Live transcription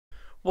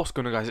What's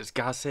going on, guys? It's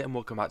Gaz here and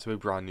welcome back to a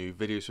brand new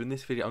video. So in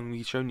this video I'm going to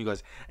be showing you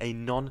guys a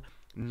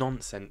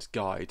non-nonsense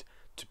guide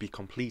to be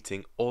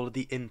completing all of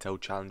the intel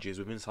challenges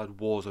within inside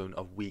Warzone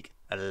of week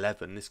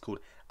 11. This is called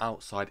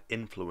Outside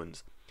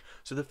Influence.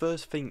 So the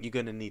first thing you're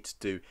going to need to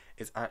do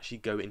is actually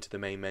go into the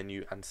main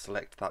menu and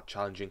select that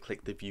challenge and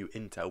click the view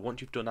intel. Once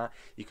you've done that,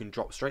 you can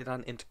drop straight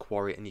down into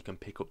Quarry and you can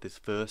pick up this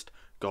first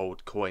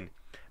gold coin.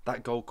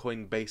 That gold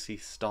coin basically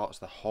starts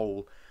the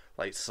whole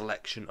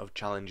selection of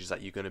challenges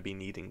that you're going to be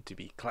needing to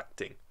be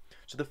collecting.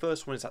 So the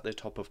first one is at the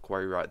top of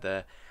Quarry right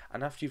there,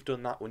 and after you've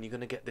done that one, you're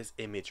going to get this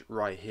image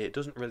right here. It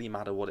doesn't really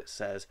matter what it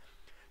says,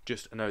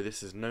 just know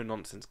this is no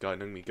nonsense guide. I'm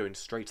going to be going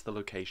straight to the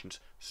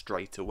locations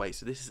straight away.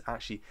 So this is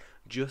actually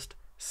just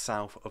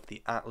south of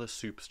the Atlas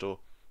Superstore.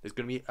 There's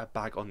going to be a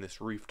bag on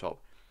this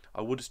rooftop. I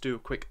will just do a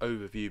quick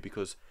overview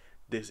because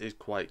this is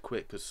quite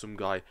quick, because some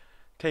guy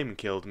came and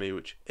killed me,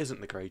 which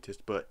isn't the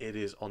greatest, but it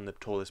is on the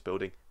tallest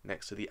building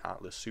next to the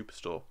Atlas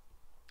Superstore.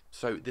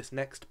 So this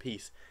next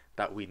piece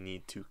that we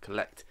need to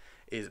collect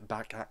is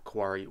back at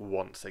Quarry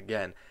once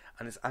again,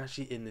 and it's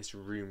actually in this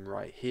room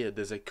right here.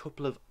 There's a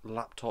couple of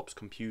laptops,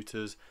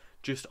 computers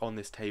just on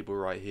this table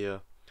right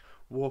here.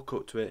 Walk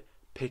up to it,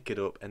 pick it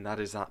up, and that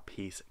is that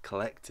piece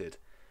collected.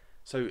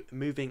 So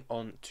moving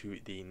on to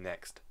the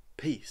next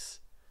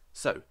piece.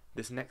 So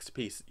this next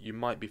piece, you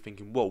might be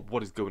thinking, whoa,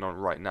 what is going on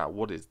right now?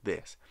 What is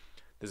this?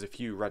 There's a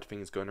few red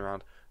things going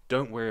around.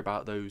 Don't worry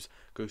about those.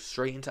 Go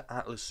straight into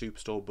Atlas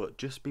Superstore, but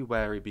just be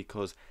wary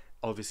because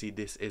obviously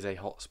this is a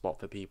hot spot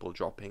for people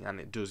dropping and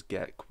it does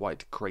get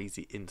quite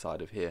crazy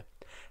inside of here.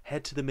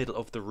 Head to the middle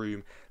of the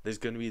room. There's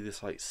going to be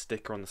this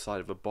sticker on the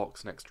side of a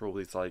box next to all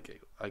these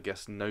I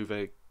guess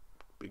Nova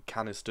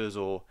canisters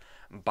or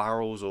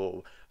barrels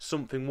or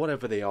something,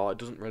 whatever they are. It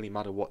doesn't really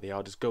matter what they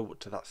are. Just go up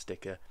to that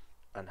sticker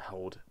and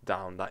hold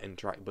down that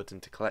interact button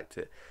to collect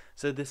it.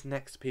 So this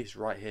next piece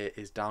right here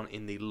is down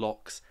in the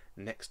locks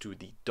next to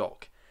the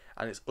dock,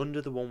 and it's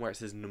under the one where it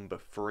says number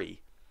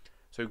 3.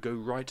 So go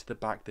right to the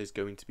back. There's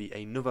going to be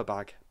another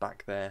bag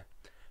back there.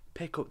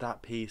 Pick up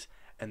that piece,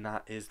 and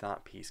that is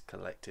that piece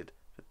collected.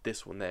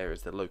 This one there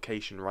is the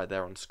location right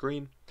there on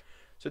screen.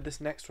 So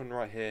this next one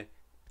right here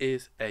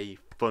is a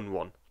fun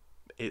one.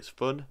 It's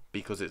fun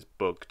because it's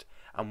bugged,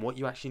 and what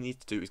you actually need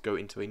to do is go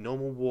into a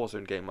normal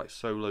Warzone game like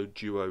solo,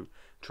 duo,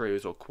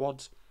 trios or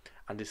quads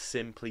and just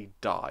simply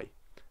die.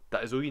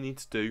 That is all you need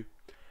to do.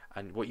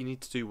 And what you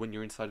need to do when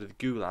you're inside of the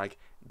gulag,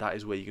 that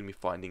is where you're going to be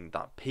finding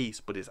that piece,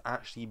 but it's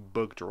actually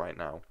bugged right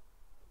now.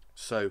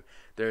 So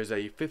there is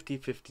a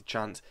 50-50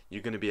 chance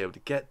you're going to be able to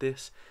get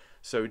this.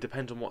 So it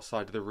depends on what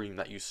side of the room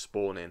that you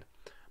spawn in.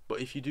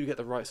 But if you do get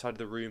the right side of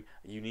the room,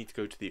 you need to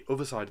go to the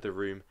other side of the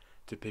room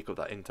to pick up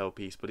that intel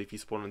piece. But if you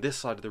spawn on this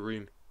side of the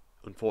room,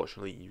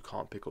 unfortunately you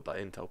can't pick up that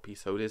intel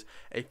piece. So it is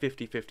a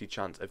 50-50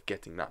 chance of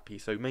getting that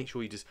piece. So make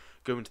sure you just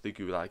go into the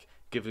gulag,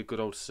 give it a good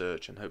old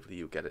search, and hopefully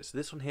you'll get it. So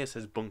this one here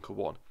says bunker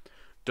 1.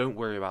 Don't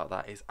worry about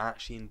that. It's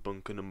actually in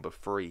bunker number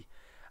 3,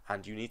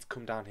 and you need to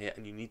come down here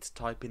and you need to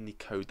type in the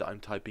code that I'm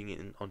typing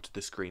in onto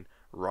the screen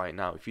right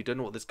now. If you don't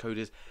know what this code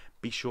is,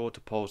 be sure to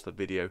pause the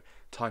video,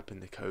 type in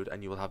the code,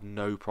 and you will have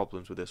no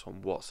problems with this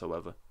one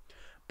whatsoever.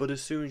 But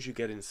as soon as you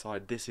get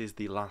inside, this is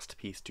the last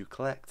piece to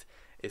collect.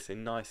 It's a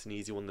nice and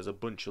easy one. There's a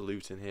bunch of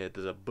loot in here,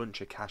 there's a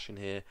bunch of cash in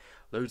here,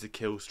 loads of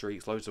kill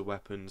streaks, loads of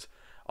weapons,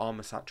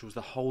 armor satchels,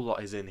 the whole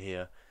lot is in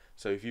here.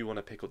 So if you want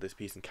to pick up this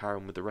piece and carry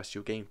on with the rest of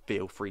your game,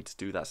 feel free to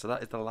do that. So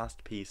that is the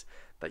last piece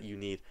that you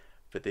need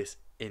for this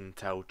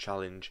intel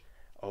challenge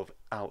of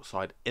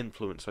Outside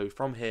Influence. So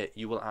from here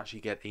you will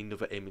actually get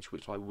another image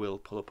which I will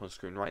pull up on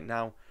screen right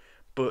now,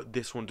 but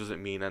this one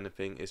doesn't mean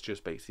anything. It's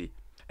just basically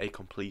a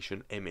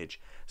completion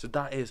image. So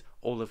that is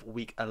all of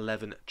week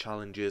 11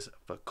 challenges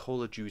for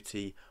Call of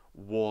Duty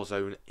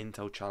Warzone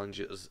intel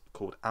challenges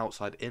called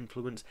Outside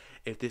Influence.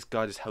 If this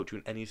guide has helped you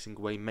in any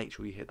single way, make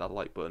sure you hit that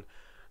like button,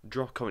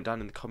 drop a comment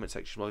down in the comment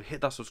section below,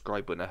 hit that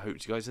subscribe button. I hope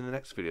to see you guys in the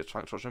next video.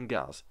 Thanks for watching,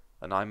 guys,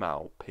 and I'm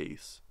out.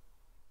 Peace.